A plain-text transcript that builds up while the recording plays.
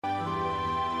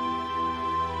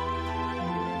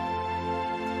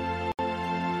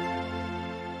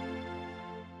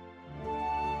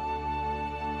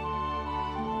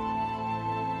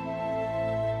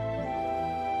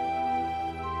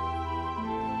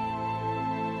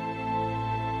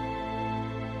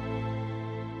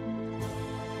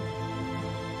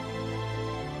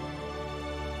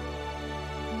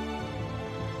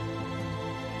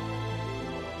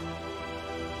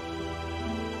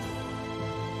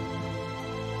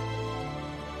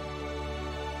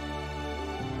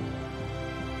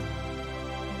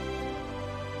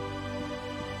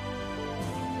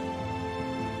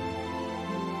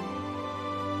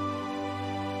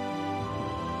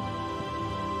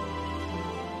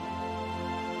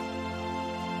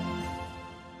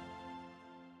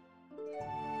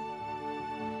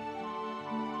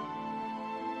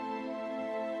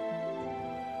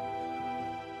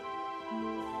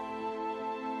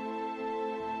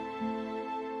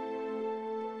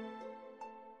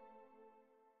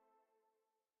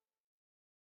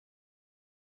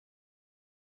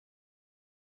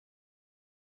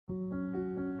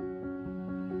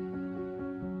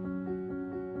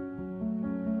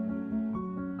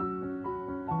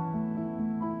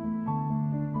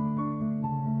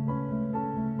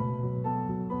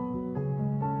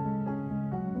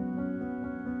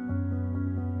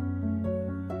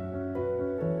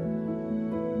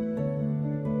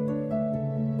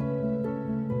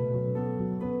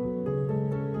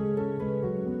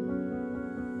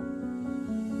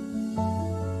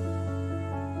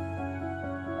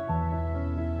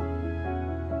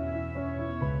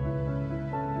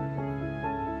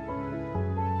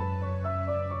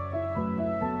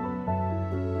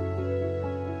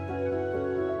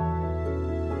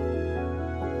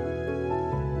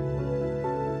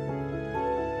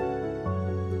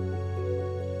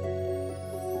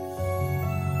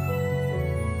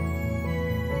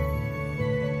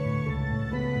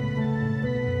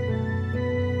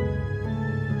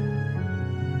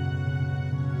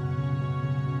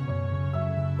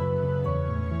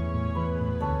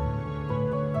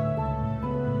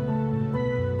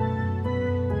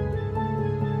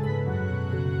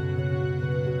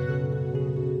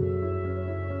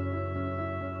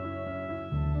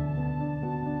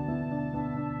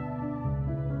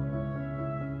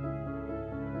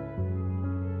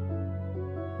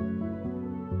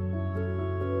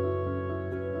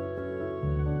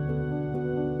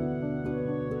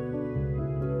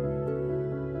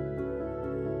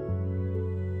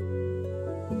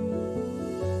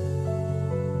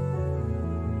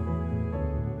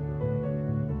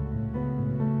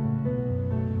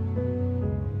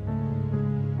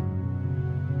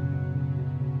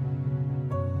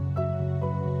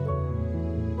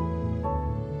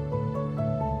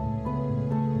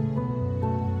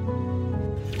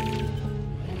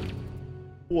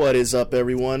What is up,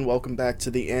 everyone? Welcome back to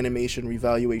the Animation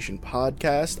Revaluation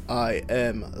Podcast. I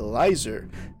am Lizer,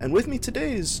 and with me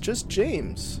today is just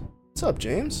James. What's up,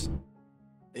 James?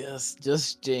 Yes,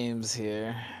 just James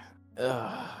here.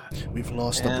 We've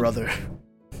lost a brother.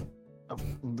 A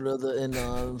brother in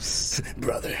arms.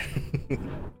 Brother.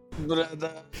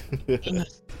 Brother.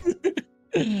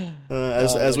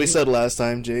 As we said last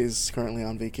time, Jay's currently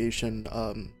on vacation.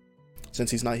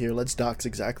 Since he's not here, let's dox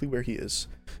exactly where he is.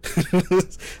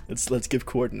 let's give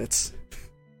coordinates.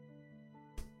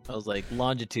 I was like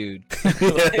longitude,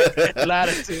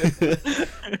 latitude.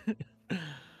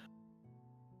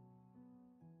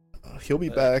 He'll be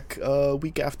back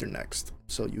week after next,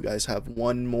 so you guys have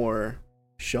one more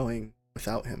showing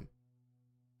without him.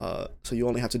 So you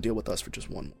only have to deal with us for just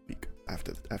 1 more week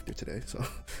after today. So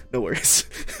no worries.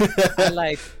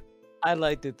 I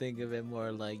like to think of it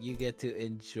more like you get to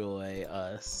enjoy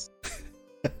us.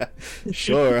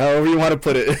 Sure, however you want to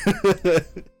put it.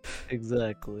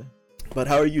 Exactly. But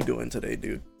how are you doing today,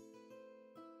 dude?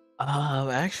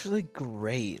 Actually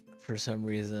great for some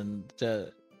reason.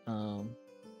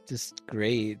 Just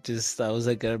great. Just I was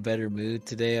like in a better mood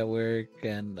today at work,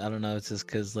 and I don't know. It's just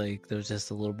because like there's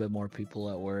just a little bit more people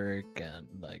at work, and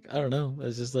like I don't know.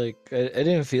 It's just like I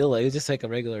didn't feel like it was just like a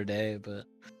regular day, but.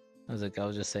 I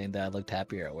was just saying that I looked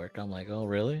happier at work. I'm like, oh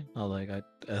really? I was like, it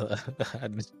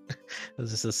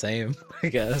was just the same, I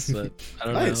guess. But I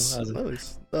don't know.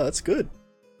 Nice. Oh, that's good.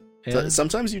 Yeah.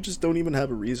 Sometimes you just don't even have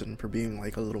a reason for being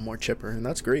like a little more chipper, and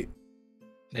that's great.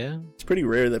 Yeah. It's pretty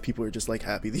rare that people are just like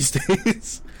happy these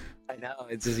days. I know.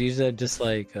 It's just usually just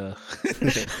like I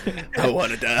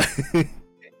want to die.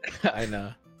 I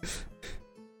know.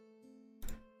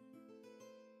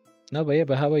 No, but yeah.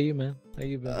 But how about you, man? How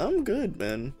you been? I'm good,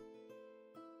 man.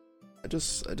 I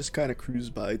just kind of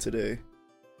cruised by today.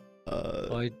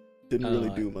 Didn't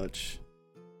really do much.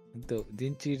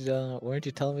 Didn't you? Weren't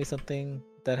you telling me something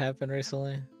that happened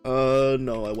recently?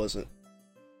 No, I wasn't.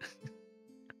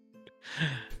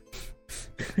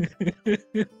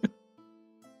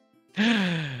 I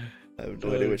have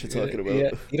no idea what you're talking about. Yeah.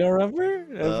 You don't remember?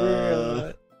 You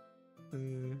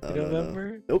don't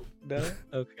remember? Nope. No.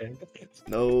 Okay.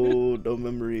 No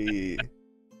memory.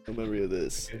 No memory of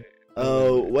this. Okay.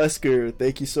 Wesker,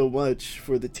 thank you so much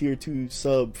for the tier 2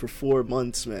 sub for 4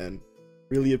 months, man.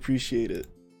 Really appreciate it.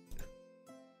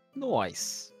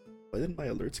 Nice. Why didn't my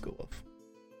alerts go off?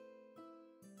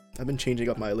 I've been changing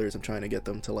up my alerts. I'm trying to get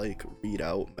them to like read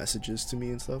out messages to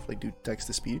me and stuff, like do text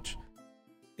to speech.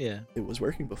 Yeah. It was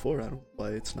working before. I don't know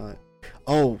why it's not.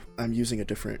 Oh, I'm using a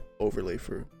different overlay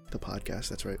for the podcast.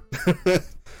 That's right.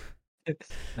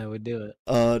 I would do it.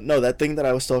 No, that thing that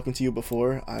I was talking to you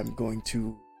before, I'm going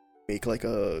to make like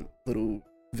a little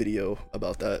video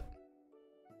about that.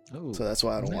 Ooh, So that's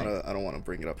why I don't nice. want to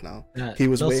bring it up now. Yeah, He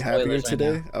was no way happier spoilers right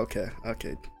today. now. Okay.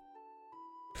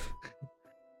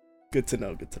 Good to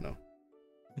know.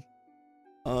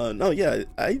 No, yeah,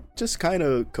 I just kind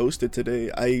of coasted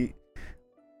today. I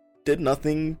did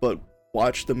nothing but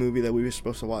watch the movie that we were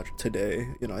supposed to watch today.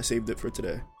 You know, I saved it for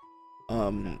today.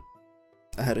 Um,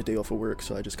 I had a day off of work,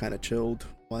 so I just kind of chilled,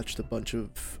 watched a bunch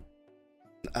of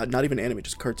not even anime,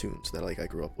 just cartoons that like I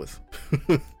grew up with.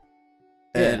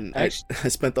 And Yeah, I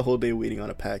spent the whole day waiting on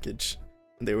a package.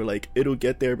 And they were like, it'll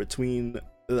get there between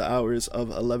the hours of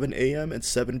 11 a.m. and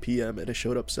 7 p.m. and it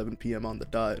showed up 7 p.m. on the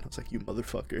dot. And I was like, you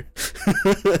motherfucker.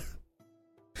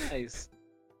 nice.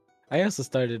 I also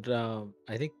started.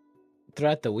 I think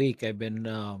throughout the week I've been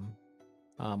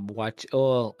watch.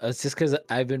 Oh, it's just because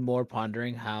I've been more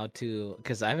pondering how to,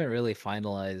 because I haven't really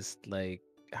finalized like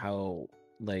how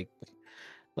like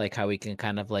how we can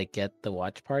kind of like get the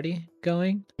watch party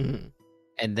going. Mhm.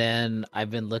 And then I've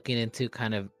been looking into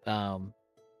kind of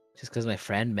just because my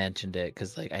friend mentioned it,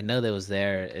 because like I know that was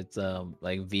there. It's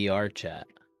like VR chat.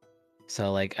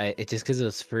 So like it just because it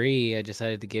was free, I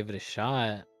decided to give it a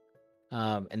shot.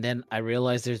 And then I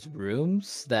realized there's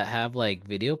rooms that have like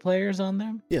video players on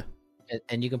them. Yeah.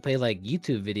 And you can play like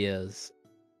YouTube videos.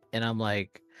 And I'm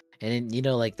like, and then, you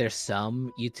know, like there's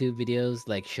some YouTube videos,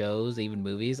 like shows, even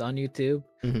movies on YouTube.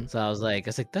 Mhm. So I was like,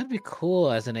 that'd be cool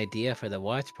as an idea for the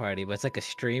watch party, but it's like a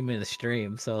stream in a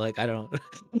stream. So like, I don't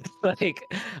like,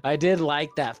 I did like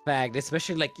that fact,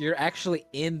 especially like you're actually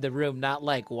in the room, not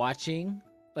like watching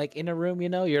like in a room, you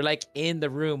know, you're like in the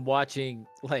room watching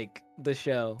like the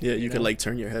show. Yeah, you know? could like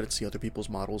turn your head and see other people's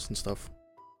models and stuff.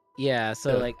 Yeah,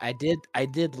 so Yeah. like I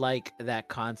did like that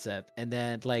concept, and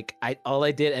then like all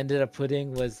I did ended up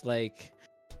putting was like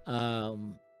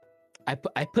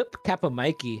I put Kappa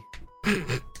Mikey,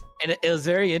 and it was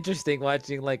very interesting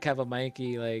watching like Kappa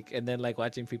Mikey, like, and then like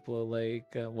watching people like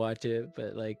watch it,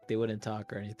 but like they wouldn't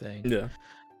talk or anything. Yeah.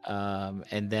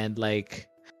 And then like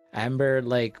I remember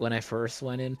like when I first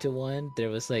went into one, there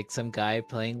was like some guy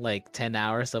playing like 10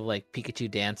 hours of like Pikachu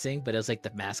dancing, but it was like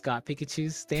the mascot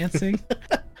Pikachu's dancing.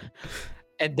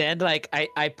 And then like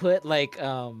I put like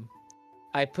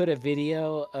I put a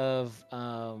video of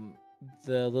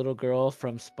the little girl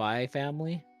from Spy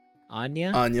Family,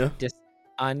 Anya. Anya. Just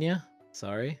Anya,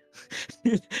 sorry.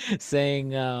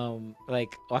 Saying like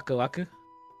waku waku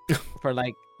for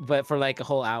like for like a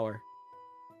whole hour.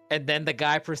 And then the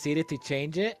guy proceeded to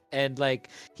change it, and like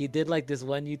he did like this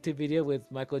one YouTube video with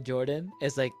Michael Jordan.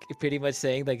 It's like pretty much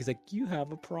saying like, he's like, you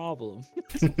have a problem.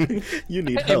 You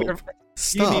need And help. you're-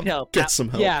 Stop. You need help. Get some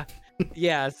help. Yeah,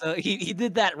 yeah. So he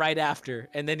did that right after,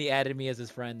 and then he added me as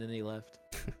his friend, and he left.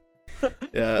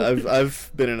 Yeah, I've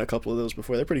been in a couple of those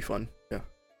before. They're pretty fun. Yeah.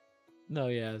 No,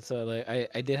 yeah. So like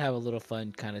I did have a little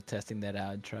fun kind of testing that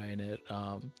out and trying it.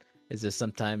 Is just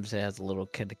sometimes it has a little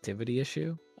connectivity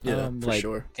issue. Yeah, for like,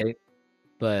 sure. okay,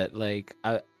 but like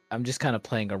I'm just kind of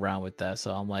playing around with that.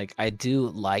 So I'm like, I do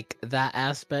like that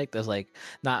aspect of like,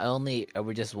 not only are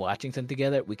we just watching something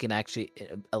together, we can actually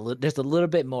there's a little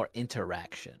bit more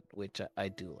interaction, which I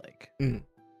do like. Mhm.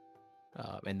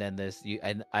 And then there's you.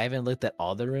 I haven't looked at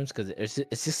all the rooms because it's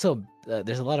just so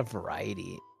there's a lot of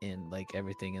variety in like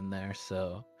everything in there.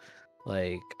 So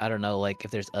like I don't know, like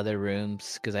if there's other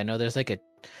rooms, because I know there's like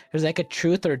a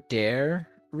truth or dare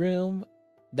room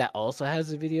that also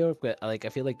has a video, but like I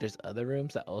feel like there's other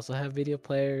rooms that also have video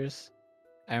players.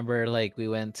 I remember like we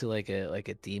went to like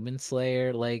a Demon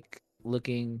Slayer like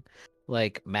looking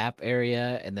like map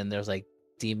area, and then there's like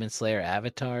Demon Slayer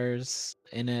avatars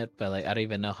in it, but like I don't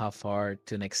even know how far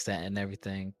to an extent and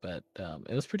everything, but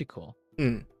it was pretty cool.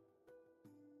 Mm.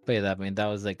 But yeah, I mean that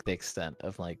was like the extent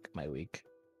of like my week.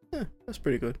 Yeah, that's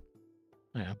pretty good.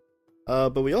 Yeah.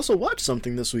 But we also watched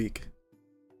something this week.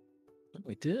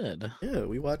 We did. Yeah,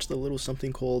 we watched a little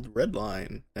something called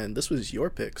Redline, and this was your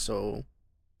pick. So,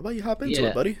 how about you hop into Yeah.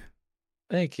 it, buddy?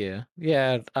 Thank you.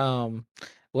 Yeah.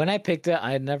 When I picked it,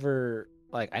 I never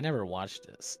watched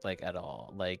this like at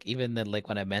all. Like even then, like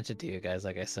when I mentioned to you guys,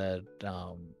 like I said,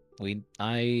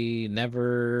 I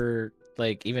never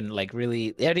like even like really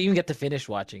I didn't even get to finish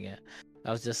watching it.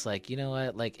 I was just like, you know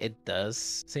what, like it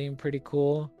does seem pretty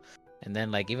cool. And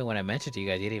then like even when I mentioned to you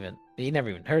guys, you never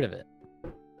even heard of it.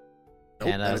 Nope,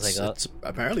 And I was like, oh. it's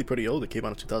apparently pretty old. It came out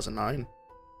in 2009.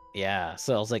 Yeah,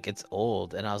 so I was like, it's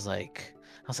old, and I was like,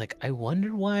 I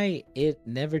wonder why it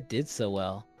never did so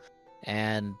well.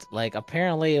 And like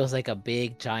apparently it was like a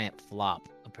big giant flop,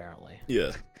 apparently.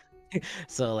 Yeah.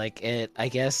 So like I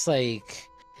guess like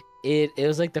it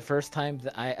was like the first time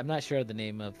that I'm not sure of the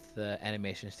name of the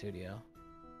animation studio,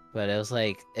 but it was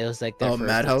like their first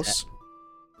Madhouse.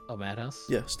 Oh, Madhouse.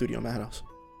 Yeah, Studio Madhouse.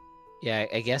 Yeah,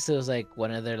 I guess it was like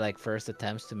one of their like first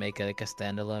attempts to make like a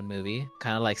standalone movie,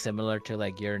 kind of like similar to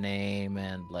like Your Name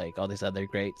and like all these other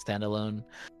great standalone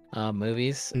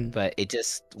movies, Mm. but it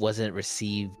just wasn't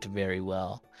received very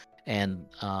well. And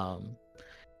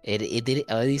it did,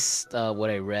 at least what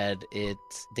I read, it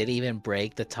didn't even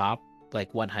break the top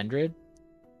like 100,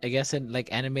 I guess, in like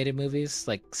animated movies,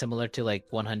 like similar to like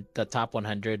 100, the top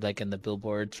 100, like in the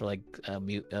billboards for like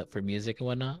for music and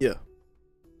whatnot. Yeah.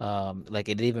 Like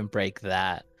it didn't even break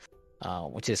that,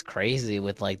 which is crazy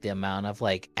with like the amount of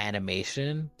like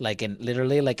animation, like in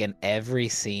literally like in every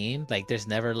scene, like there's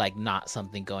never like not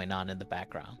something going on in the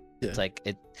background. Yeah. It's like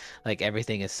it, like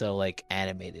everything is so like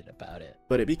animated about it.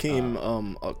 But it became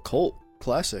Uh, a cult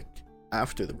classic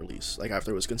after the release. Like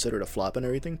after it was considered a flop and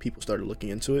everything, people started looking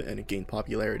into it, and it gained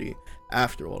popularity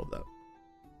after all of that.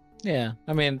 yeah,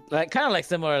 I mean, like kind of like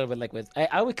similar with like with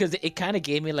I would, because it kind of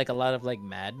gave me like a lot of like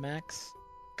Mad Max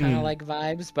kind of Mm. like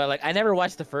vibes, but like I never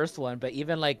watched the first one, but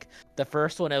even like the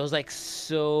first one, it was like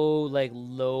so like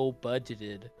low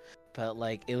budgeted, but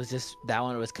like it was just that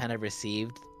one was kind of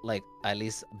received like at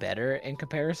least better in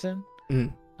comparison.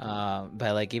 Mm.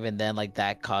 But like even then, like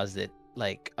that caused it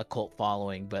like a cult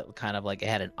following, but kind of like it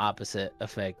had an opposite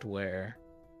effect where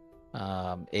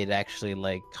it actually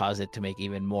like caused it to make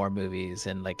even more movies,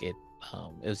 and like it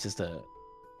was just a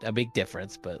big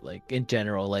difference. But like in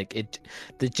general, like it,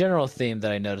 the general theme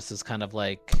that I noticed is kind of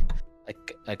like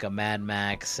a Mad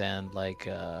Max and like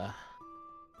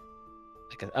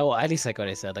oh, at least like what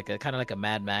I said, like a kind of like a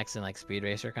Mad Max and like Speed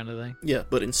Racer kind of thing Yeah,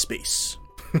 but in space.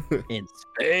 in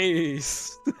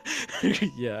space.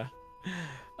 Yeah.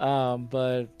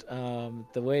 But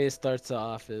the way it starts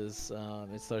off is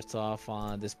it starts off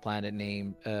on this planet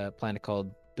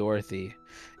called Dorothy,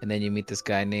 and then you meet this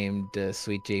guy named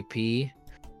Sweet JP.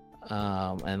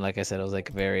 And like I said, it was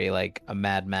like very like a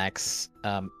Mad Max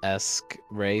esque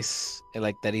race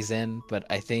like that he's in. But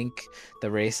I think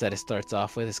the race that it starts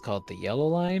off with is called the Yellow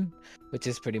Line, which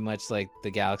is pretty much like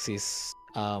the galaxy's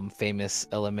famous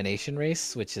elimination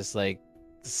race, which is like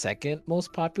the second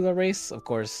most popular race, of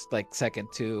course, like second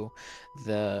to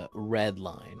the Red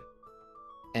Line.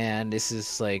 And this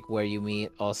is like where you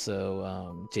meet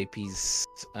also JP's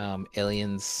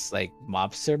aliens like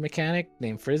mobster mechanic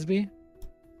named Frisbee.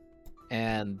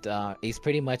 And he's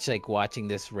pretty much like watching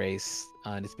this race,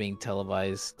 and it's being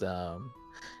televised,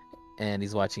 and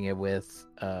he's watching it with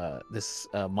this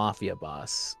mafia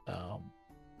boss.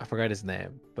 I forgot his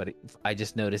name, but I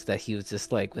just noticed that he was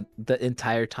just like the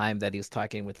entire time that he was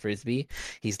talking with Frisbee,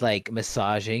 he's like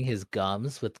massaging his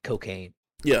gums with cocaine.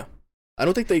 Yeah. I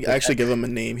don't think they Like, actually give him a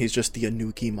name. He's just the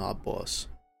Anuki mob boss.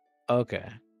 okay,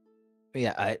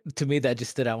 yeah. To me that just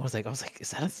stood out. I was like,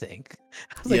 is that a thing?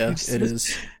 I was like, Yeah, you just it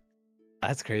is.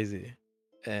 That's crazy.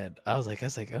 And I was like,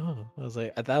 oh, I was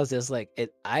like, that was just like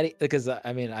it. I because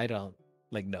I mean, I don't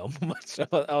like know much.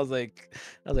 I was like,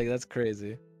 that's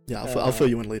crazy. Yeah, I'll fill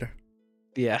you in later.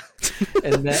 Yeah,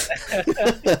 and then,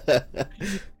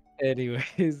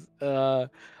 anyways,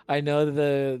 I know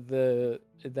that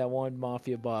one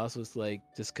mafia boss was like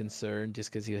just concerned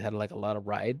just because he had like a lot of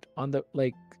ride on the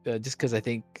like just because I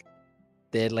think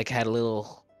they had, like had a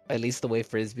little, at least the way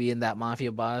Frisbee and that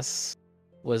mafia boss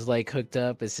was like hooked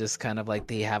up, it's just kind of like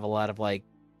they have a lot of like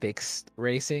fixed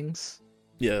racings.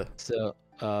 Yeah. So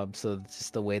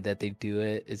just the way that they do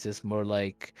it is just more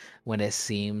like when it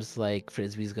seems like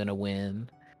Frisbee's gonna win,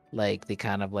 like they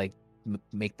kind of like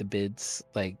make the bids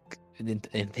like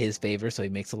in his favor, so he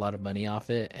makes a lot of money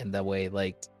off it, and that way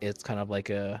like it's kind of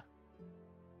like a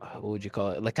what would you call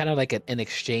it? Like kind of like an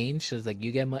exchange. So it's like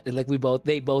you get money, like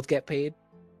they both get paid.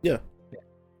 Yeah.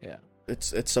 Yeah.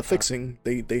 It's a fixing.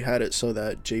 They had it so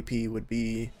that JP would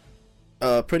be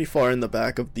pretty far in the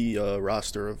back of the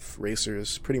roster of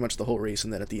racers, pretty much the whole race,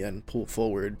 and then at the end pull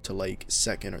forward to like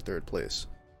second or third place.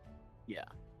 Yeah.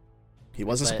 He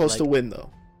wasn't But, supposed to like, win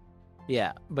though.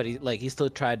 Yeah, but he still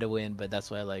tried to win, but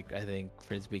that's why like I think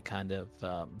Frisbee kind of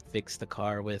fixed the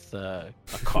car with a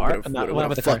car, with not with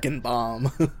with a a car, fucking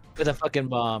bomb. with a fucking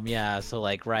bomb. Yeah, so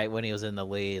like right when he was in the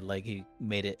lead, like he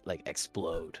made it like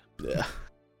explode. Yeah.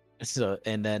 So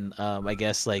and then I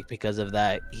guess like because of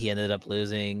that he ended up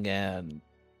losing, and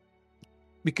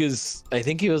because I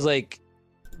think he was like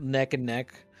neck and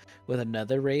neck with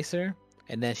another racer,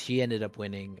 and then she ended up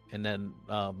winning, and then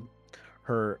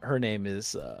her name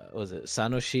is was it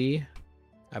Sanoshi?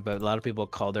 But a lot of people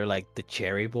called her like the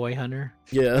Cherry Boy Hunter,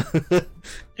 Yeah.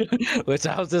 which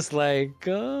I was just like,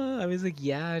 I was like,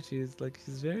 yeah, she's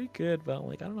very good, but I'm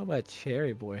like, I don't know about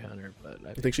Cherry Boy Hunter, but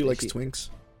I I think she likes twinks.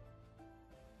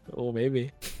 Oh,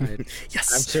 maybe.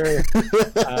 Yes. I'm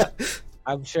sure.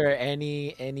 I'm sure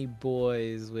any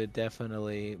boys would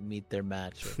definitely meet their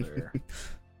match with her.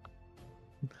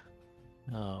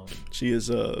 She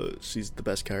is she's the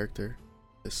best character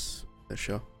this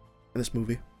show, in this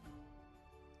movie.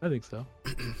 I think so.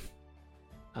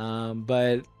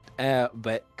 But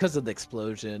because of the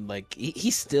explosion, like he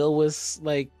still was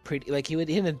like pretty, like he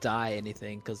didn't die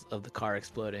anything because of the car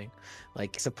exploding.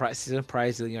 Like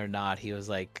surprisingly or not, he was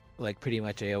like pretty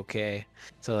much okay.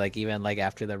 So like even like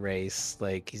after the race,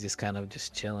 like he's just kind of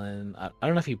just chilling. I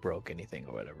don't know if he broke anything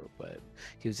or whatever, but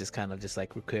he was just kind of just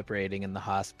like recuperating in the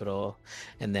hospital.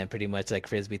 And then pretty much like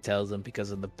Frisbee tells him because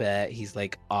of the bet, he's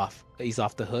off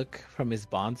the hook from his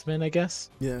bondsman, I guess.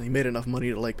 Yeah, he made enough money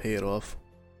to like pay it off.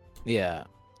 Yeah,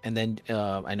 and then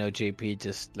I know JP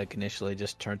just like initially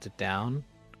just turns it down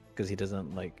because he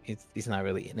doesn't like he's not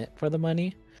really in it for the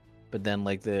money. But then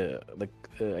like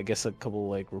I guess a couple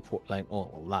like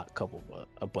not a couple but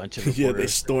a bunch of reporters. Yeah, they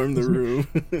stormed the room.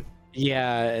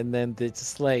 Yeah, and then they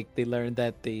just like they learned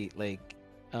that they like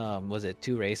was it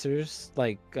 2 racers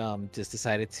like just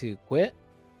decided to quit.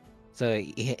 So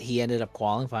he ended up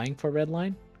qualifying for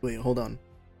Redline. Wait, hold on.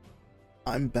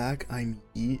 I'm back. I'm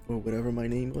Yeet, or whatever my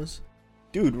name was.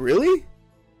 Dude, really?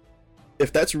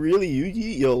 If that's really you,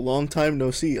 Yeet, yo, long time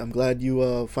no see. I'm glad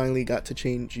you finally got to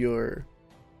change your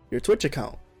Twitch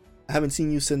account. I haven't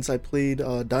seen you since I played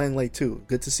Dying Light 2.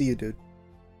 Good to see you, dude.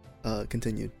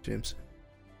 Continue, James.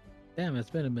 Damn, it's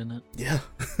been a minute. Yeah.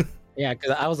 Yeah,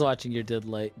 because I was watching your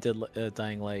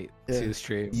Dying Light 2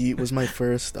 stream. Yeet was my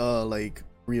first like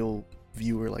real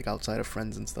viewer, like outside of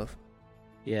friends and stuff.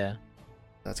 Yeah.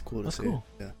 That's cool to see. Cool.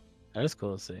 Yeah. That is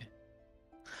cool to see.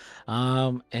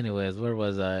 Anyways, where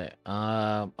was I?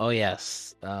 Oh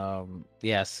yes.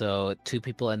 Yeah, so 2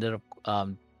 people ended up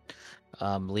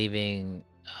leaving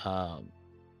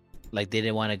like they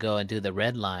didn't want to go and do the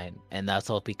red line, and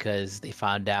that's all because they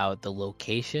found out the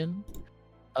location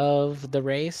of the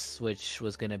race, which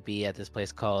was gonna be at this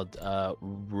place called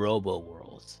Robo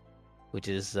World, which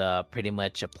is pretty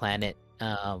much a planet.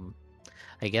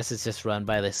 I guess it's just run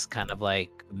by this kind of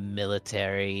like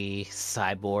military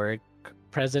cyborg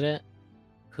president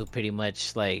who pretty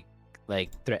much like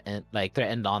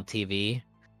threatened on TV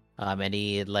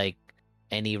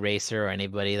any racer or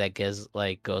anybody that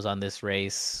goes on this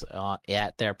race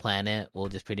at their planet will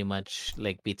just pretty much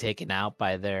like be taken out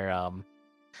by their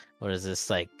what is this,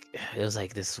 like it was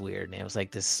like this weird name, it was like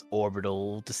this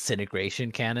orbital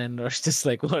disintegration cannon or just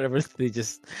like whatever.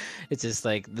 It's just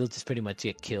like they'll just pretty much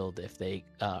get killed if they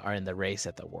are in the race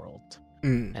at the world.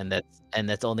 And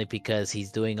that's only because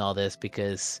he's doing all this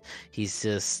because he's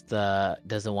just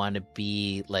doesn't want to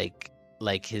be like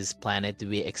his planet to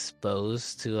be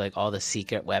exposed to like all the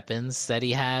secret weapons that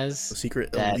he has.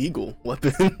 Secret illegal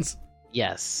weapons.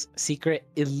 Yes, secret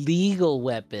illegal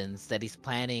weapons that he's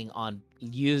planning on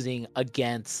using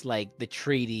against like the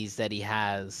treaties that he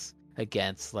has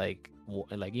against like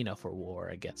for war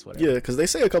against whatever. Yeah, because they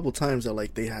say a couple times that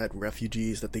like they had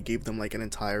refugees, that they gave them like an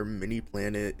entire mini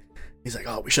planet. He's like,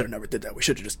 oh, we should have never did that. We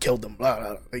should have just killed them. Blah, blah,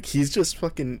 blah. Like he's just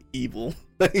fucking evil.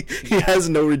 He has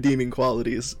no redeeming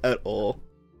qualities at all.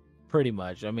 Pretty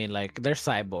much. I mean, like they're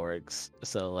cyborgs,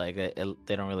 so like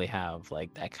they don't really have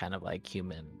like that kind of like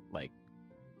human like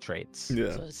traits.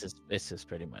 Yeah. So it's just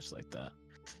pretty much like that.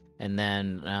 And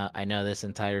then I know this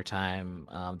entire time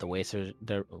the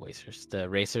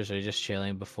racers are just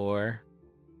chilling before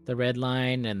the red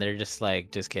line, and they're just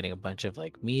getting a bunch of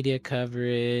like media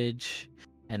coverage.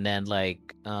 And then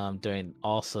like during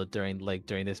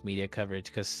this media coverage,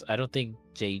 because I don't think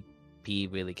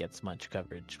JP really gets much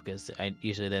coverage, because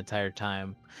usually the entire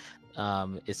time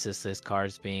it's just this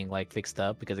car's being like fixed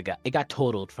up because it got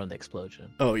totaled from the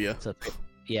explosion. Oh yeah.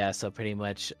 So pretty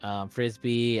much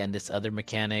Frisbee and this other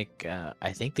mechanic,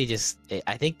 I think they just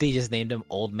named him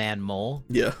Old Man Mole.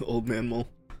 Yeah, Old Man Mole.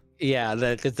 Yeah,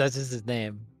 that's just his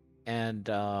name. And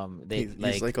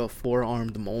he's like a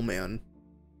 4-armed mole man.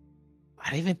 I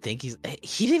don't even think he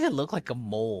didn't even look like a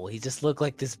mole. He just looked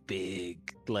like this big,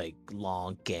 like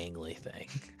long, gangly thing.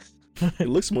 It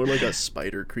looks more like a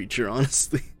spider creature,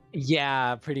 honestly.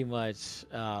 Yeah, pretty much.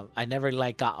 I never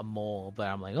like got a mole, but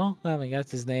I'm like, oh, I mean, that's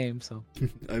his name, so.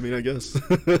 I mean, I guess.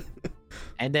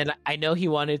 And then I know he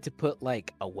wanted to put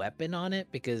like a weapon on it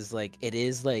because like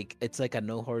it's like a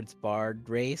no holds barred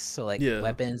race, so like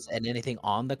weapons and anything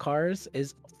on the cars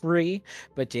is free.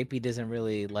 But JP doesn't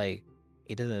really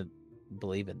he doesn't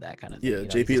believe in that kind of thing. Yeah,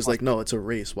 JP is like, no, it's a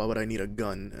race. Why would I need a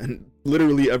gun? And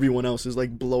literally everyone else is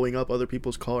like blowing up other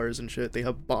people's cars and shit. They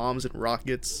have bombs and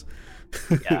rockets.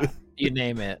 Yeah, you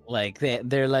name it. Like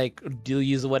they're like, do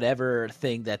use whatever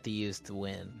thing that they use to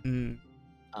win.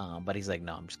 But he's like,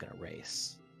 no, I'm just gonna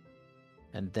race.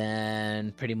 And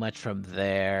then pretty much from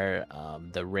there,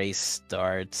 the race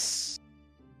starts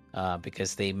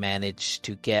because they managed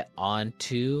to get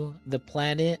onto the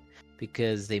planet,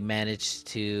 because they managed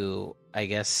to, I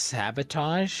guess,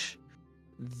 sabotage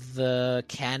the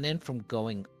cannon from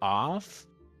going off.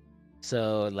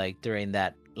 So like during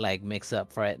that like mix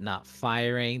up for it not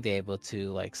firing, they're able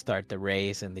to like start the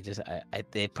race, and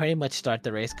they pretty much start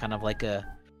the race kind of like a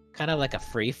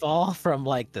free fall from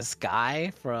like the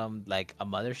sky from like a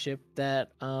mothership that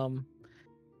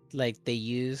like they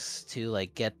use to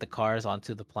like get the cars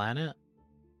onto the planet.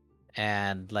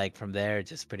 And like from there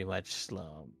just pretty much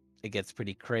it gets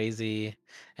pretty crazy.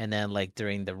 And then like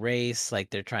during the race, like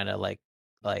they're trying to like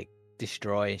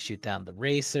destroy and shoot down the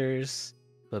racers,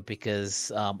 but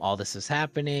because all this is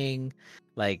happening,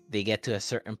 like they get to a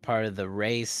certain part of the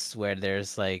race where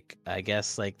there's like, I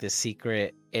guess, like this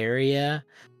secret area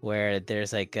where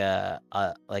there's like a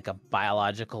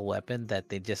biological weapon that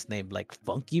they just named like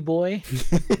Funky Boy.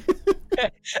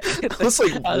 I was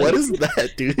like, what is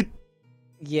that, dude?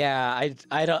 Yeah,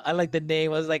 I don't, I like the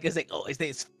name. I was like, it's like, oh, his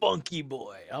name's Funky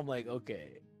Boy. I'm like,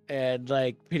 okay. And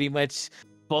like pretty much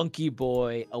Funky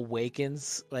Boy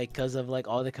awakens like because of like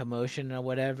all the commotion or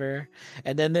whatever.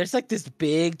 And then there's like this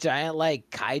big giant like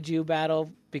kaiju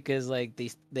battle because like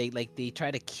they try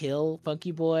to kill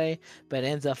Funky Boy but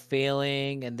ends up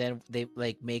failing, and then they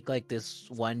like make like this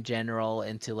one general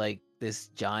into like this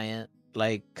giant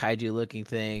like kaiju looking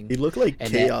thing. He looked like And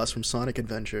Chaos from Sonic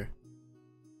Adventure.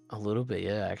 a little bit,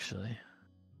 yeah, actually.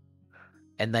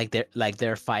 And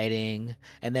they're fighting,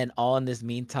 and then all in this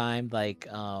meantime, like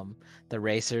the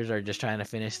racers are just trying to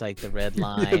finish like the red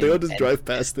line. Yeah, they all just drive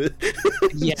past it.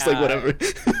 It's like whatever.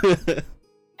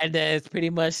 And then it's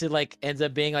pretty much it like ends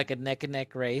up being like a neck and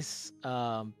neck race,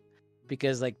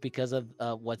 because of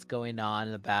what's going on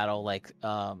in the battle, like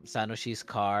Sanoshi's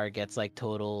car gets like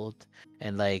totaled,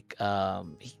 and like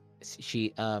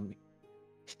she and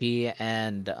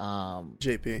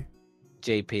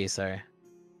JP, sorry,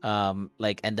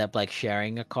 like end up like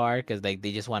sharing a car because like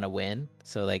they just want to win,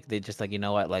 so like they just like, you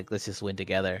know what, like let's just win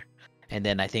together. And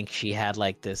then I think she had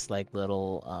like this like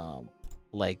little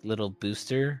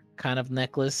booster kind of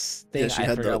necklace thing. Yeah, she I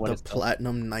had forgot the what it's called.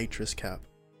 platinum nitrous cap.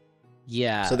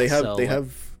 Yeah, So they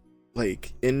have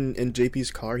like in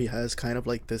JP's car, he has kind of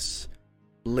like this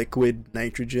liquid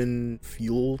nitrogen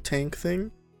fuel tank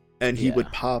thing, and he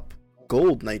would pop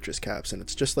gold nitrous caps, and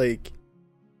it's just like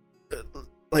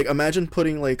imagine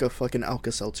putting like a fucking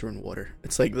Alka-Seltzer in water.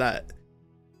 It's like that.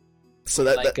 So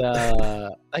that like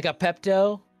like a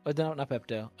Pepto, or no, not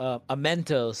Pepto, a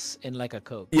Mentos in like a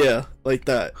Coke. yeah, like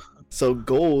that. So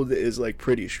gold is like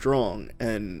pretty strong,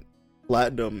 and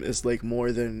platinum is like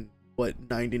more than what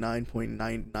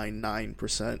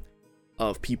 99.999%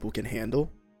 of people can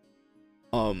handle.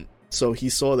 So he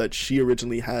saw that she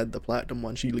originally had the platinum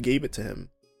one. She gave it to him,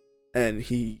 and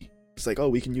he was like, "Oh,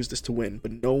 we can use this to win."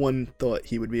 But no one thought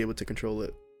he would be able to control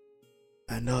it,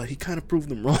 and he kind of proved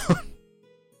them wrong.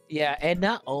 Yeah, and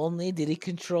not only did he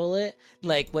control it,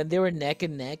 like when they were neck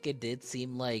and neck, it did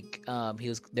seem like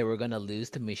they were gonna lose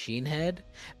to Machine Head,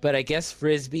 but I guess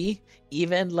Frisbee,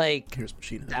 even like Here's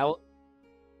Machine Head. that,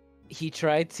 he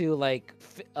tried to like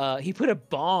he put a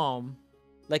bomb,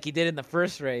 like he did in the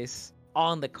first race,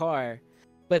 on the car,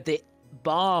 but the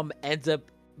bomb ends up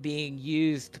being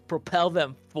used to propel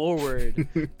them forward,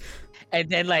 and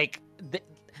then like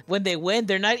when they win,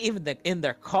 they're not even in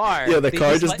their car. Yeah, the They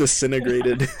car just like,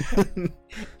 disintegrated.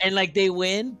 and like they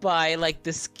win by like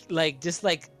this, like just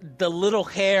like the little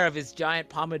hair of his giant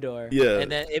Pomodoro. Yeah,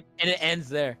 and then it ends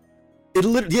there. It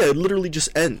literally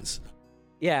just ends.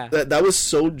 Yeah, that was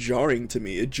so jarring to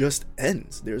me. It just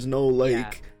ends. There's no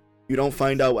like, you don't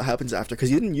find out what happens after, because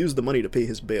he didn't use the money to pay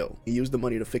his bail. He used the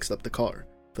money to fix up the car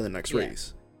for the next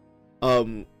race.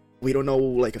 We don't know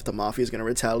like if the mafia is gonna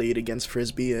retaliate against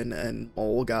Frisbee and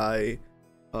Mole Guy.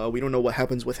 We don't know what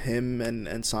happens with him and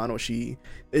Sanoshi.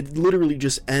 It literally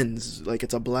just ends like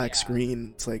it's a black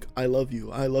screen. It's like, I love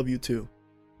you too.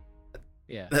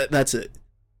 Yeah, that's it.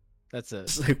 That's it.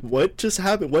 It's like, what just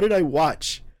happened? What did I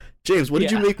watch? James, what did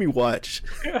you make me watch?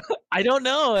 I don't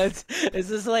know. It's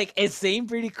just like, it seemed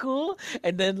pretty cool,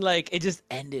 and then like it just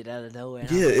ended out of nowhere.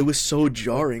 Yeah, it was so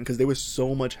jarring because there was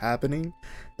so much happening.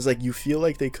 It's like you feel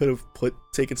like they could have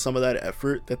taken some of that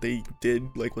effort that they did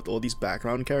like with all these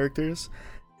background characters,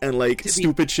 and like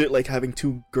stupid shit like having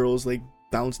two girls like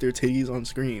bounce their titties on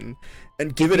screen,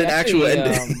 and give it an actual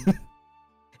ending.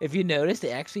 If you notice, they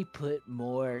actually put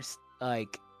more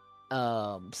like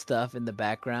stuff in the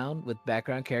background with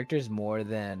background characters more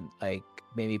than like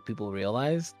maybe people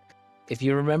realized. If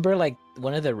you remember, like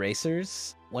one of the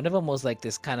racers, one of them was like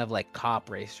this kind of like cop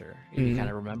racer, if you kind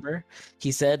of remember.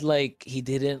 He said like he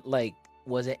didn't like,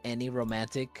 wasn't any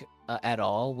romantic at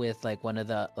all with like one of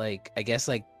the, like, I guess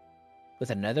like with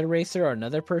another racer or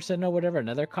another person or whatever,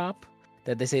 another cop,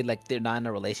 that they say like they're not in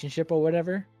a relationship or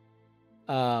whatever.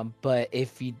 But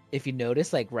if you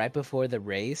notice, like right before the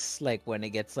race, like when it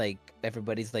gets like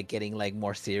everybody's like getting like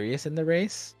more serious in the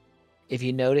race, if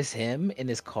you notice him in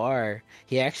his car,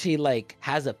 he actually like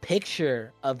has a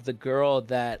picture of the girl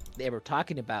that they were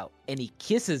talking about, and he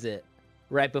kisses it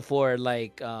right before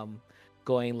like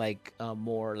going like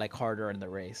more like harder in the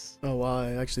race. Oh wow,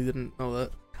 I actually didn't know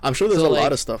that. I'm sure there's So a lot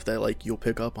like of stuff that like you'll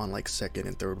pick up on like second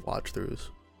and third watch throughs.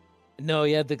 no,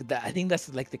 yeah, I think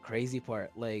that's like the crazy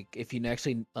part. Like if you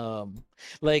actually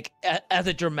like as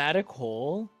a dramatic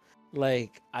whole,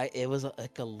 like it was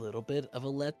like a little bit of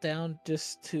a letdown,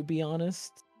 just to be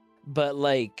honest. But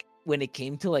like when it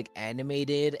came to like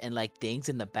animated and like things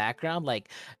in the background, like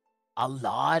a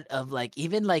lot of like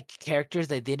even like characters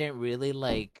that didn't really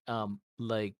like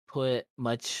put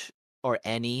much or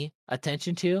any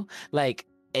attention to, like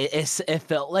it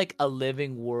felt like a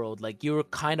living world. Like you were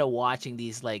kind of watching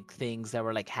these like things that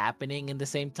were like happening in the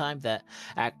same time, that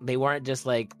they weren't just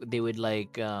like they would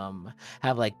like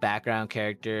have like background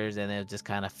characters and it just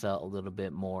kind of felt a little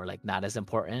bit more like not as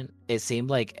important. It seemed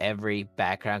like every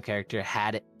background character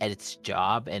had it at its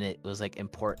job and it was like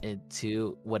important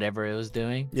to whatever it was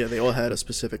doing. Yeah, they all had a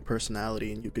specific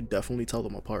personality, and you could definitely tell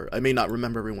them apart. I may not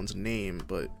remember everyone's name,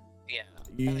 but Yeah.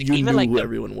 you, Like, you even knew like who the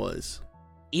everyone was.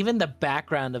 even the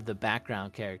background of the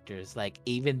background characters, like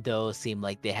even those seemed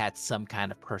like they had some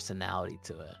kind of personality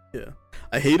to it. Yeah,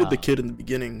 I hated the Um, kid in the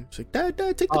beginning. It's like, Dad,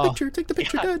 take the oh, picture,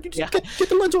 yeah, Dad. You just yeah, get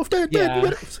the lens off, Dad. You yeah,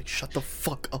 got it. It's like, shut the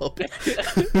fuck up.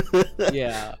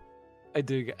 yeah. I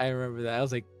do. I remember that. I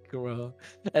was like, bro,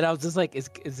 and I was just like, is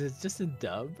it just in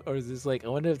dub, or is this like? I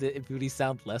wonder if it really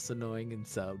sound less annoying in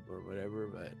sub or whatever.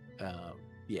 But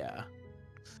yeah.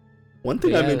 One But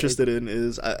thing I'm yeah, interested in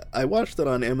is I watched it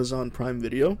on Amazon Prime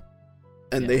Video,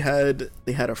 and yeah.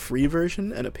 they had a free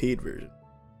version and a paid version.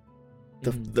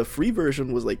 Mhm. The free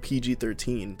version was like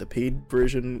PG-13. The paid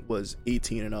version was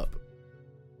 18 and up.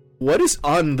 What is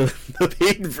on the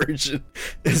paid version?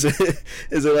 Is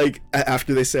it like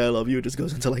after they say I love you, it just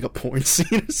goes into like a porn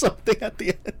scene or something at the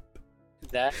end?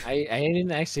 That I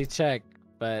didn't actually check,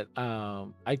 but I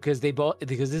because they both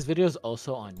because this video is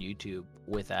also on YouTube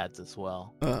with ads as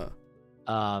well.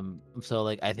 So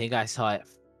like I think I saw it.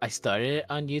 I started it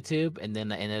on YouTube and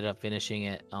then I ended up finishing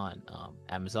it on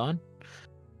Amazon.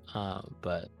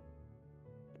 But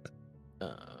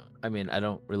I mean I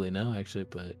don't really know actually,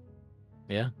 but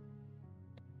yeah,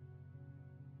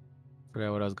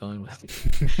 forgot what I was going with.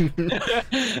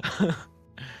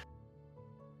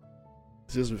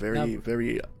 It's just No,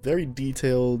 very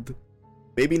detailed.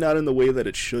 Maybe not in the way that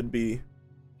it should be.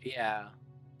 yeah,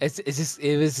 it's just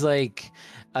it was like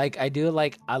I do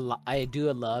like I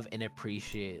do love and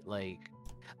appreciate like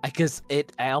because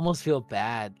I almost feel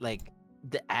bad like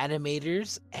the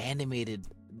animators animated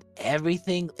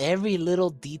everything, every little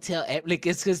detail, like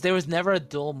it's because there was never a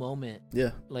dull moment.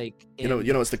 Yeah. Like You know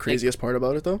what's the like craziest part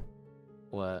about it though?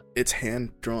 what? It's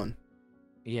hand drawn.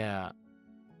 Yeah,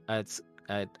 that's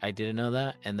I didn't know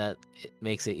that, and that it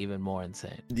makes it even more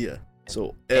insane. Yeah.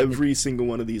 So And every single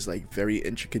one of these like very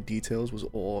intricate details was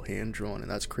all hand drawn,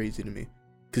 and that's crazy to me.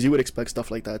 Because you would expect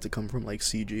stuff like that to come from like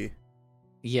CG.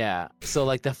 yeah, so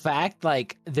like the fact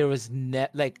like there was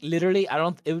like literally I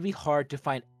don't it would be hard to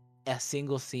find a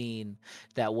single scene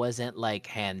that wasn't like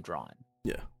hand drawn.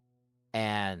 Yeah.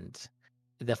 And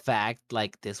the fact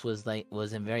like this was like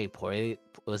wasn't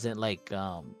like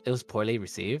it was poorly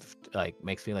received, like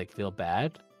makes me like feel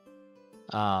bad.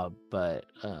 But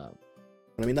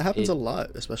I mean, that happens it a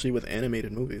lot, especially with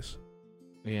animated movies.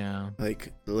 yeah.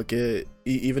 Like, look at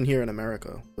even here in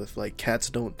America with like Cats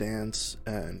Don't Dance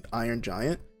and Iron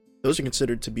Giant. Those are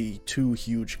considered to be two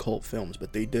huge cult films,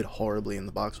 but they did horribly in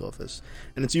the box office.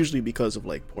 And it's usually because of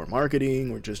like poor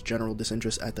marketing or just general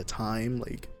disinterest at the time.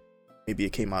 Like, maybe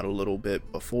it came out a little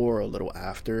bit before or a little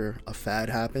after a fad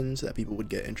happens that people would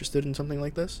get interested in something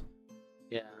like this.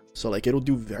 Yeah. So like it'll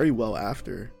do very well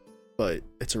after, but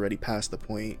it's already past the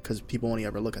point because people only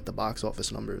ever look at the box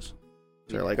office numbers.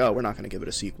 So they're like, oh, we're not going to give it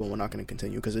a sequel. We're not going to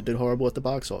continue because it did horrible at the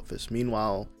box office.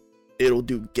 Meanwhile, it'll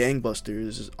do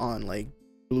gangbusters on like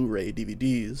Blu-ray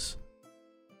DVDs,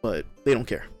 but they don't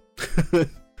care. But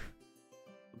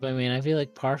I mean, I feel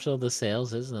like partial of the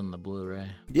sales is in the Blu-ray.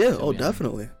 Yeah, to oh, be honest.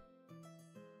 definitely.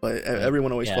 But Like,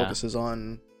 everyone always yeah. focuses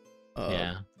on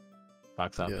Yeah.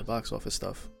 Box office. yeah, box office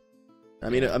stuff. I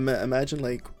mean, imagine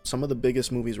like some of the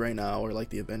biggest movies right now are like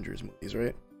the Avengers movies,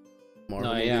 right?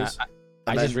 Marvel No, yeah. movies.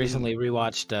 I just Imagine- recently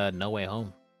rewatched No Way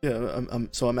Home. Yeah,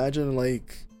 so imagine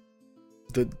like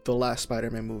the last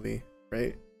Spider-Man movie,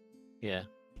 right? Yeah.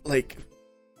 Like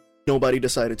nobody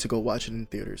decided to go watch it in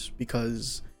theaters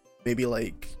because maybe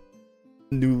like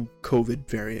new COVID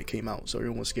variant came out, so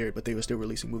everyone was scared, but they were still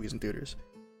releasing movies in theaters.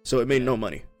 So it made no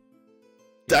money.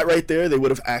 That right there, they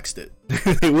would have axed it.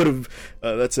 They would have.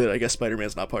 That's it. I guess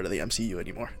Spider-Man's not part of the MCU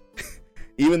anymore.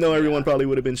 Even though everyone probably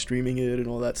would have been streaming it and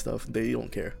all that stuff, they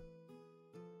don't care.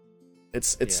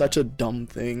 It's such a dumb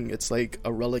thing. It's like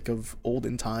a relic of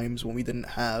olden times when we didn't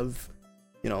have,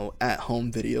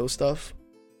 at-home video stuff.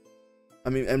 I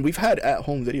mean, and we've had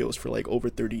at-home videos for like over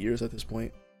 30 years at this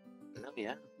point. Oh,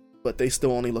 yeah. But they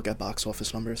still only look at box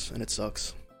office numbers, and it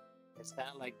sucks. It's kind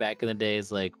of like back in the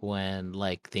days, like when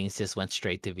like things just went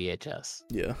straight to VHS.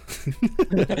 Yeah.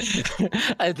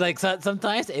 It's like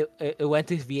sometimes it went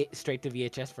to straight to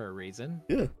VHS for a reason.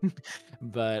 Yeah.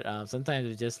 But sometimes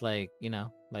it's just like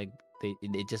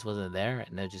it just wasn't there,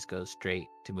 and it just goes straight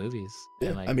to movies. Yeah.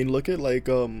 And, like, I mean, look at like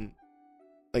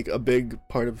a big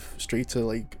part of straight to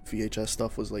like VHS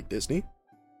stuff was like Disney.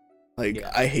 Like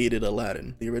I hated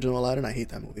Aladdin, the original Aladdin. I hate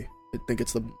that movie. I think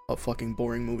it's a fucking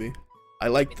boring movie. I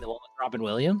liked the one with Robin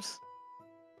Williams.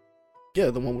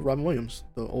 Yeah, the one with Robin Williams,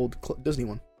 the old Disney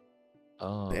one.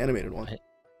 Oh, the animated one.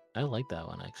 I like that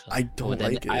one actually. I don't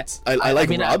like it. I like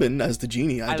Robin as the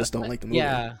genie. I just don't like the movie.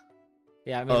 Yeah.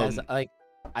 I mean,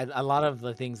 a lot of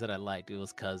the things that I liked, it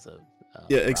was because of.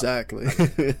 Yeah, exactly.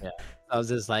 Yeah, I was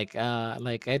just like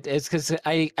it's because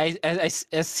I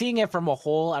seeing it from a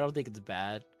whole. I don't think it's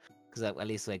bad because at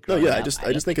least like. No, yeah, I just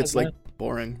think it's like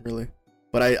boring, really.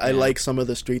 But I like some of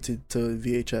the straight to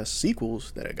VHS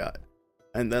sequels that I got,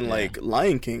 and then like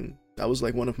Lion King. That was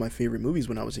like one of my favorite movies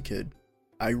when I was a kid.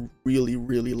 I really,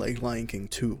 really like Lion King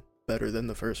 2 better than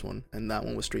the first one, and that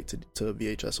one was straight to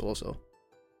VHS also.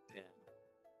 Yeah.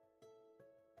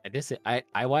 I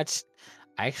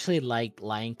actually liked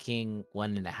Lion King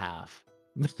 1.5.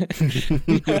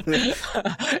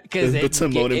 Because the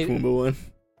Timon and Pumbaa one.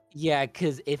 Yeah,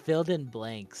 because it filled in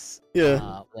blanks.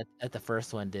 Yeah. That the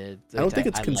first one did. I don't think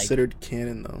it's considered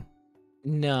canon though.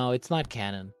 No, it's not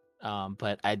canon.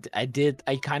 But I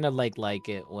kind of like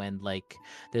it when like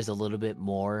there's a little bit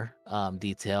more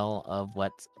detail of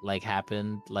what like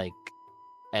happened, like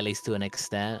at least to an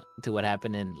extent to what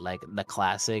happened in like the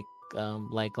classic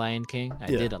like Lion King. I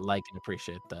did like and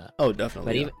appreciate that. Oh,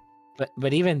 definitely.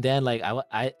 But even then, like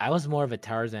I was more of a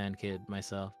Tarzan kid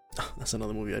myself. That's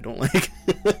another movie I don't like.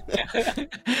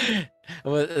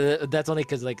 Well, that's only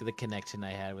because like the connection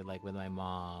I had with my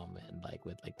mom and like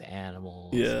with like the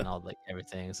animals and all like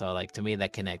everything. So like to me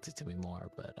that connected to me more.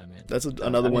 But I mean, that's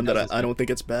another one that I don't think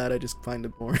it's bad. I just find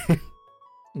it boring.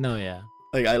 No, yeah.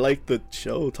 Like I like the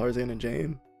show Tarzan and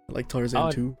Jane. I like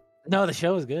Tarzan 2. No, the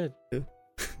show is good.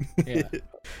 Yeah.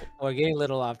 We're getting a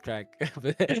little off track.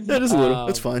 That is a little.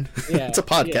 It's fine. Yeah, it's a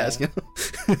podcast. Yeah.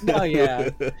 No, yeah.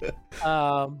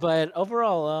 But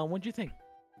overall, what'd you think?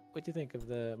 What'd you think of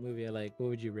the movie? Like, what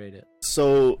would you rate it?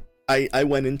 So I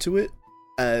went into it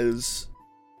as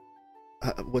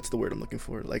what's the word I'm looking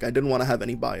for? Like I didn't want to have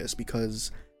any bias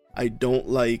because I don't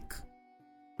like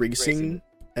racing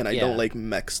and I don't like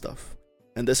mech stuff,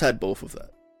 and this had both of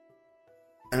that,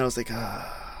 and I was like,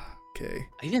 okay.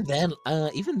 Even then,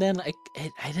 I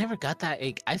never got that.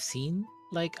 Like, I've seen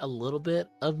like a little bit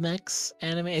of mechs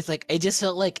anime. It's like it just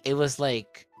felt like it was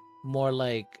like more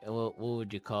like what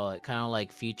would you call it? Kind of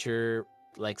like future,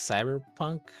 like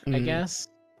cyberpunk, I guess.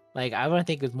 Like I wouldn't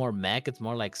think it's more mech. It's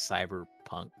more like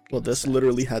cyberpunk. Well, this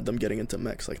literally had them getting into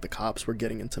mechs. Like the cops were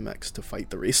getting into mechs to fight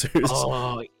the racers.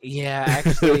 Oh yeah,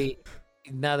 actually.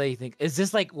 Now that you think, it's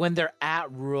just like when they're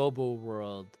at Robo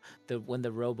World, when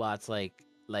the robots like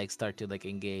start to like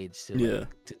engage.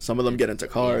 Some of them get into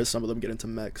cars, some of them get into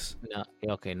mechs. No,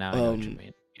 okay, now I know what you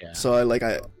mean. Yeah. So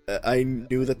I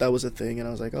knew that was a thing, and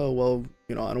I was like, oh well,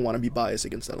 I don't want to be biased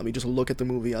against that. Let me just look at the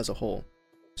movie as a whole.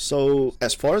 So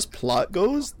as far as plot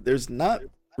goes, there's not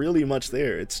really much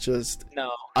there. It's just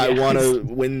I want to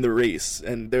win the race,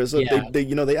 and there's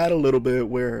they add a little bit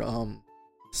where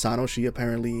Sanoshi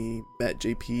apparently met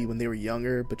JP when they were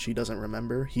younger, but she doesn't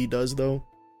remember. He does though.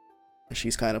 And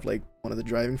she's kind of like one of the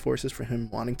driving forces for him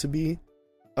wanting to be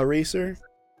a racer.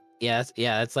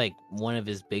 That's like one of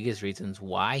his biggest reasons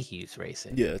why he's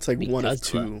racing. Yeah, it's like one of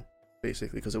two,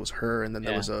 basically, because it was her, and then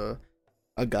there was a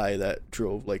guy that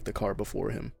drove like the car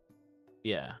before him.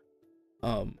 Yeah.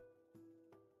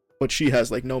 But she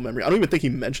has like no memory. I don't even think he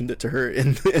mentioned it to her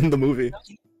in the movie.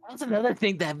 That's another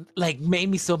thing that like made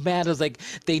me so mad. It was like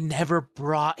he never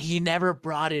brought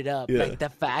it up. Yeah. Like the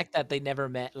fact that they never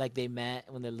met, like they met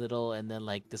when they're little, and then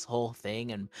like this whole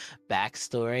thing and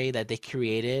backstory that they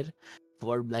created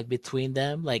for like between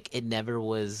them, like it never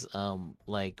was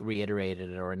like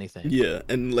reiterated or anything. Yeah,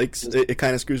 and like it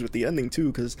kind of screws with the ending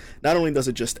too, because not only does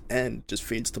it just end, just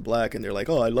fades to black, and they're like,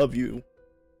 "Oh, I love you,"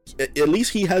 at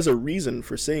least he has a reason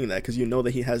for saying that, because you know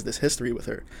that he has this history with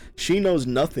her. She knows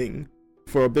nothing.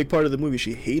 For a big part of the movie,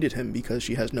 she hated him because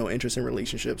she has no interest in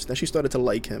relationships. Then she started to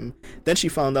like him. Then she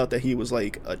found out that he was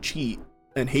like a cheat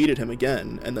and hated him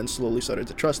again, and then slowly started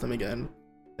to trust him again.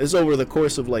 It's over the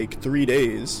course of like 3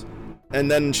 days,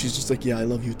 and then she's just like, yeah, I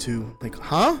love you too. Like,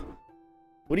 huh?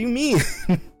 What do you mean?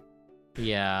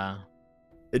 Yeah.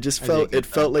 It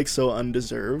felt like so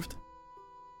undeserved.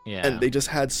 Yeah. And they just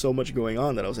had so much going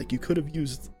on that I was like, you could have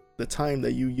used the time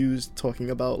that you used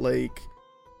talking about like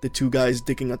the two guys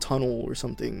digging a tunnel or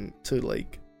something to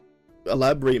like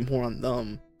elaborate more on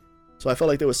them. So I felt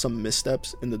like there was some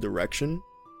missteps in the direction.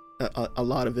 A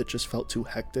lot of it just felt too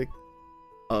hectic.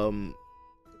 But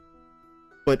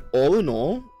all in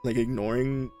all, like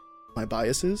ignoring my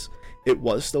biases, it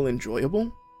was still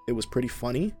enjoyable. It was pretty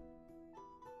funny.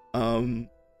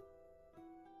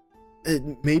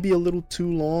 It may be a little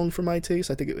too long for my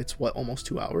taste. I think it's almost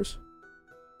 2 hours.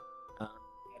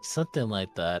 Something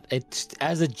like that. It's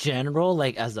as a general,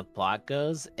 like as the plot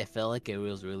goes, it felt like it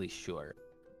was really short.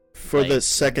 For the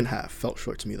second half, felt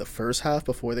short to me. The first half,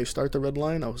 before they start the red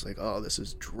line, I was like, oh, this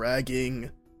is dragging.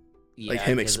 Yeah, like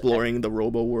him exploring the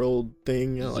Robo World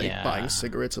thing, you know, like buying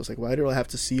cigarettes. I was like, why do I have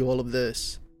to see all of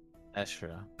this? That's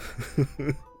true.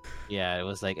 Yeah, it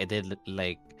was like it did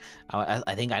like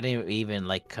I think I didn't even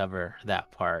like cover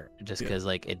that part just because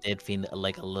like it did feel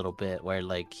like a little bit where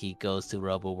like he goes to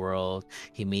Robo World,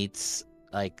 he meets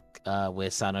like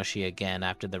with Sanoshi again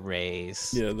after the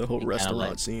race. Yeah, the whole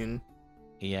restaurant scene.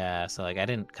 Yeah, so like I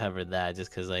didn't cover that just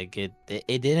because like it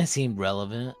didn't seem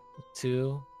relevant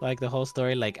to like the whole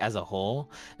story like as a whole,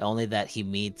 only that he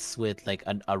meets with like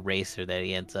a racer that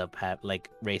he ends up like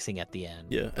racing at the end.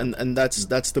 Yeah, and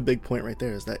that's the big point right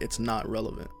there, is that it's not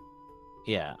relevant.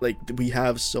 Yeah, like we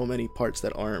have so many parts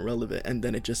that aren't relevant, and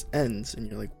then it just ends and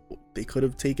you're like, they could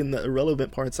have taken the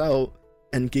irrelevant parts out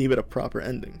and gave it a proper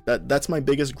ending. That's my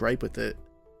biggest gripe with it.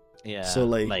 Yeah, so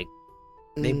like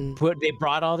they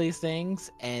brought all these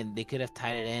things and they could have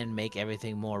tied it in, make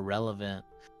everything more relevant,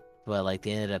 but like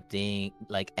they ended up being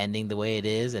like ending the way it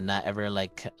is and not ever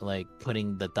like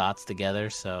putting the dots together.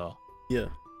 So yeah,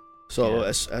 so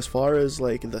as far as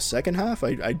like the second half,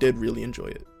 I did really enjoy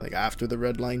it. Like after the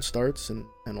red line starts and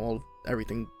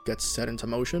everything gets set into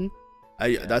motion,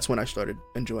 that's when I started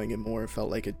enjoying it more. It felt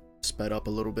like it sped up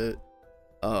a little bit.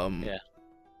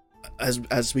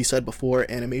 As we said before,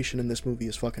 animation in this movie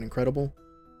is fucking incredible.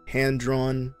 Hand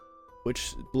drawn,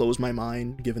 which blows my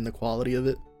mind given the quality of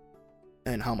it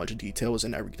and how much detail is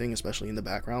in everything, especially in the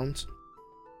backgrounds.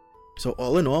 So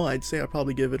all in all, I'd say I'd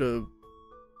probably give it a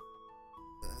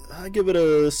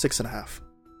 6.5.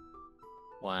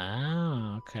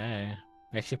 Wow, okay,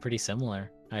 actually pretty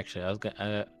similar. Actually, I was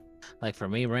like for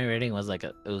me, my rating was like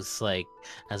it was like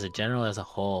as a general, as a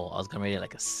whole, I was gonna rate it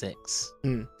like a 6.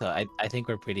 So I think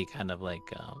we're pretty kind of like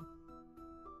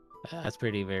that's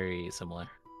pretty very similar.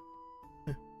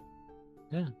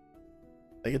 Yeah.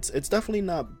 Like it's definitely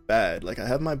not bad. Like I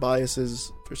have my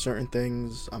biases for certain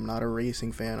things. I'm not a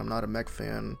racing fan. I'm not a mech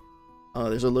fan.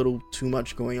 There's a little too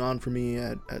much going on for me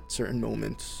at certain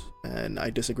moments, and I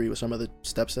disagree with some of the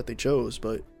steps that they chose.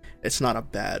 But it's not a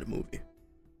bad movie.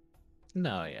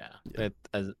 No, yeah.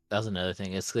 That's another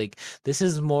thing. It's like this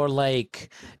is more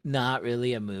like not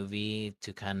really a movie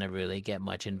to kind of really get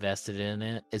much invested in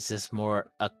it. It's just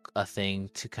more a thing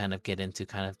to kind of get into,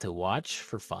 kind of to watch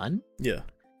for fun. Yeah.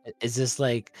 It's just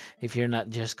like if you're not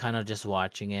just kind of just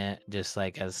watching it just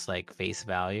like as like face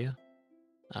value,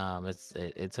 I would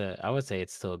say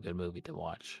it's still a good movie to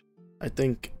watch. I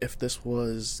think if this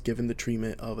was given the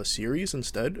treatment of a series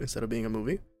instead of being a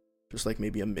movie, just like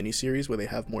maybe a mini series where they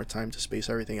have more time to space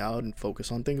everything out and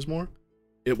focus on things more,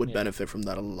 it would benefit from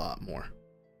that a lot more.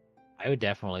 I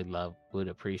would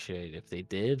appreciate if they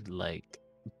did like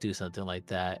do something like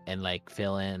that and like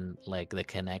fill in like the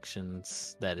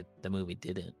connections that the movie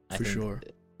didn't. For sure.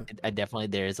 I definitely,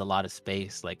 there's a lot of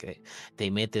space. Like they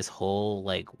made this whole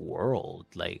like world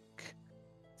like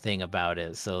thing about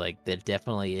it, so like there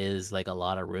definitely is like a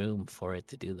lot of room for it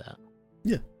to do that.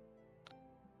 Yeah.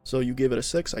 So you gave it a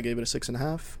 6. I gave it a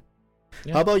 6.5.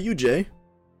 Yeah. How about you, Jay?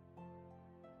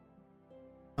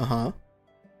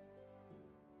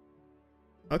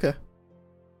 Okay.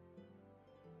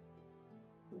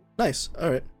 Nice.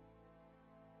 All right.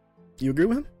 Do you agree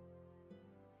with him?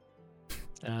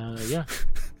 Yeah.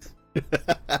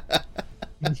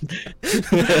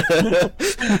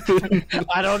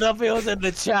 I don't know if it was in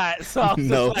the chat, so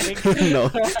no.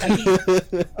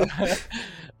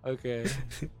 Okay.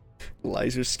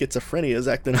 Lizer schizophrenia is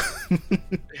acting up.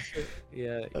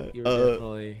 Yeah, you're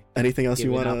definitely. Anything else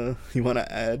you wanna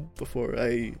add before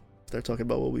I start talking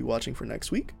about what we're watching for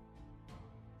next week?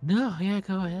 No, yeah,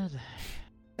 go ahead.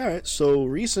 All right. So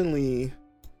recently,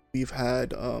 we've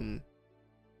had kind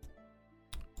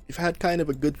of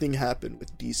a good thing happen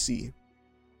with DC.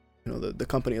 You know, the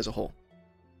company as a whole.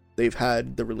 They've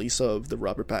had the release of the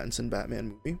Robert Pattinson Batman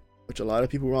movie, which a lot of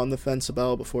people were on the fence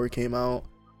about before it came out,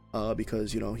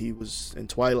 because, you know, he was in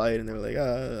Twilight and they were like,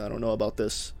 I don't know about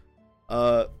this.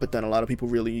 But then a lot of people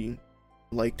really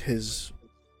liked his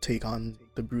take on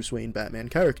the Bruce Wayne Batman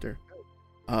character.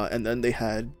 And then they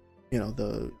had, you know,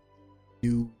 the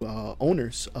new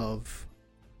owners of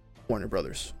Warner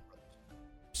Brothers.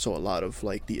 So a lot of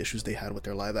like the issues they had with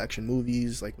their live action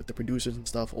movies, like with the producers and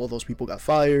stuff, all those people got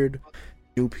fired.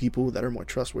 New people that are more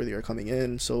trustworthy are coming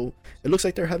in. So it looks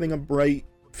like they're having a bright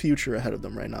future ahead of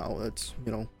them right now. It's,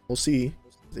 you know, we'll see.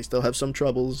 They still have some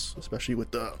troubles, especially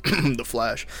with the the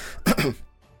Flash.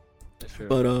 Sure.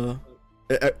 But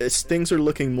things are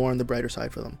looking more on the brighter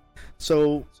side for them.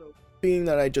 So, being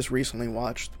that I just recently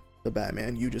watched the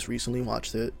Batman, you just recently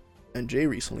watched it, and Jay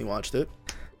recently watched it,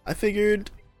 I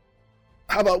figured,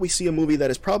 how about we see a movie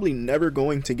that is probably never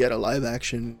going to get a live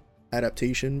action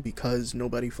adaptation because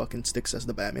nobody fucking sticks as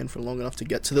the Batman for long enough to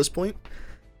get to this point,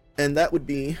 and that would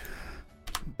be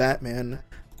Batman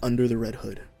Under the Red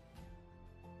Hood.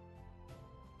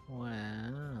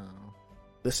 Wow.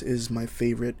 This is my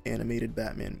favorite animated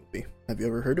Batman movie. Have you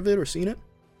ever heard of it or seen it?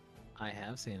 I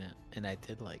have seen it, and I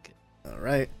did like it. All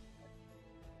right.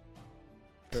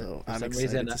 So I'm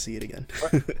excited to see it again.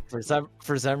 for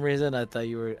some reason, I thought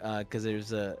you were because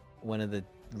there's one of the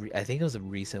I think it was a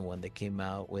recent one that came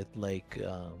out with like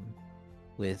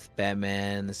with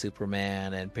Batman,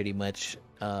 Superman, and pretty much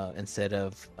instead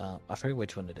of I forget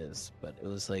which one it is, but it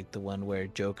was like the one where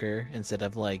Joker, instead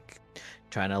of like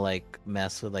trying to like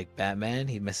mess with like Batman,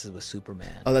 he messes with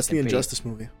Superman. Oh, that's the Injustice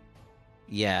movie.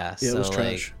 Yeah, Yeah, so it was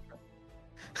trash.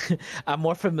 like I'm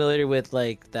more familiar with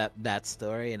like that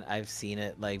story, and I've seen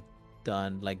it like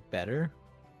done like better,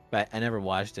 but I never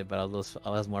watched it. But I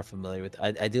was more familiar with.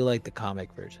 I do like the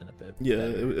comic version of it. Yeah,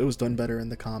 it was done better in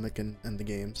the comic and the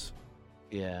games.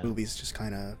 Yeah, movies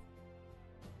kind of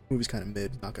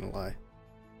mid. Not gonna lie.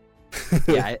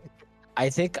 Yeah, I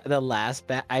think the last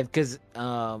because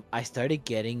I started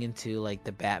getting into like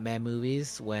the Batman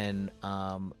movies when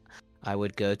I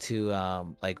would go to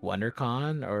like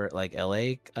WonderCon or like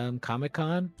LA Comic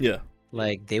Con. Yeah.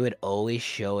 Like they would always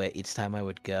show it each time I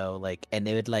would go, like, and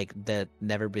they would like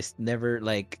never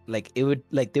like it would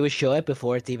like they would show it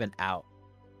before it's even out.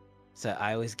 So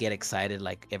I always get excited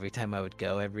like every time I would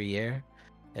go every year.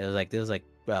 It was like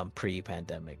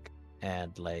pre-pandemic,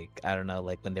 and like I don't know,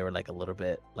 like when they were like a little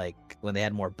bit like when they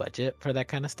had more budget for that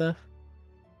kind of stuff.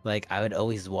 Like I would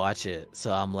always watch it.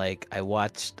 So I'm like I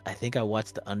think I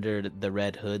watched the Under the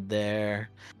Red Hood there.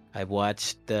 I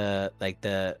watched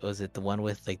was it the one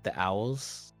with like the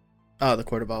owls? The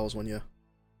Court of Owls one, yeah.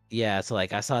 Yeah, so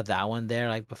like I saw that one there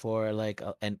like before like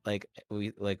and like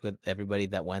we like with everybody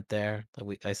that went there.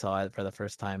 Like I saw it for the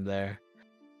first time there.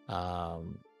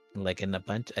 Like in a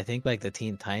bunch, I think like the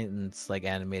Teen Titans like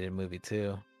animated movie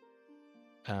too.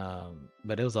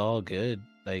 But it was all good.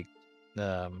 Like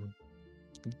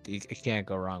you can't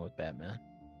go wrong with Batman.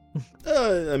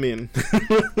 I mean,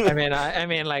 I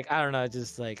mean, like I don't know,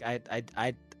 just like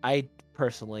I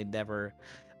personally never,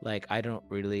 like I don't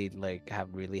really like have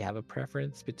a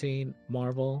preference between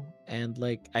Marvel and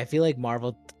like I feel like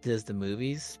Marvel does the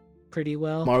movies pretty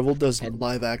well. Marvel does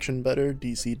live action better.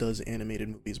 DC does animated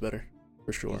movies better,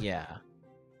 for sure. Yeah.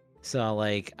 So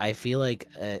like I feel like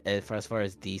as far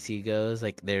as DC goes,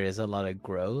 like there is a lot of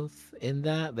growth in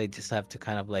that. They just have to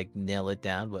kind of like nail it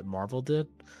down what Marvel did,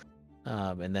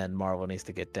 and then Marvel needs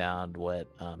to get down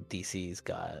what DC's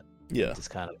got. Yeah,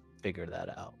 just kind of figure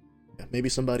that out. Yeah, maybe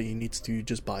somebody needs to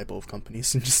just buy both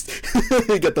companies and just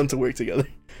get them to work together.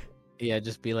 Yeah,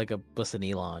 just be like a an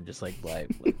Elon, just like buy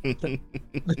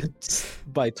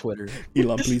just buy Twitter.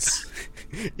 Elon, please.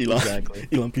 Elon, exactly.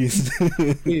 Elon,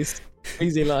 please.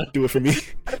 Please, Elon, do it for me,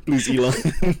 please,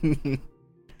 Elon.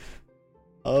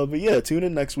 But yeah, tune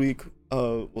in next week.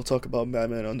 We'll talk about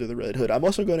Batman Under the Red Hood. I'm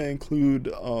also going to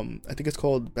include, I think it's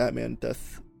called Batman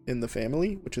Death in the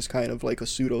Family, which is kind of like a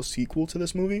pseudo sequel to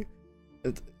this movie.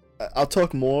 I'll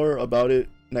talk more about it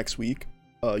next week.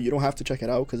 You don't have to check it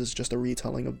out because it's just a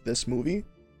retelling of this movie,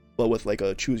 but with like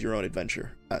a choose your own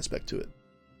adventure aspect to it.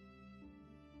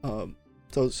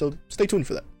 So stay tuned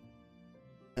for that.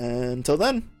 And until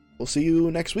then, we'll see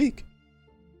you next week.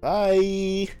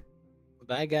 Bye.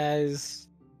 Bye, guys.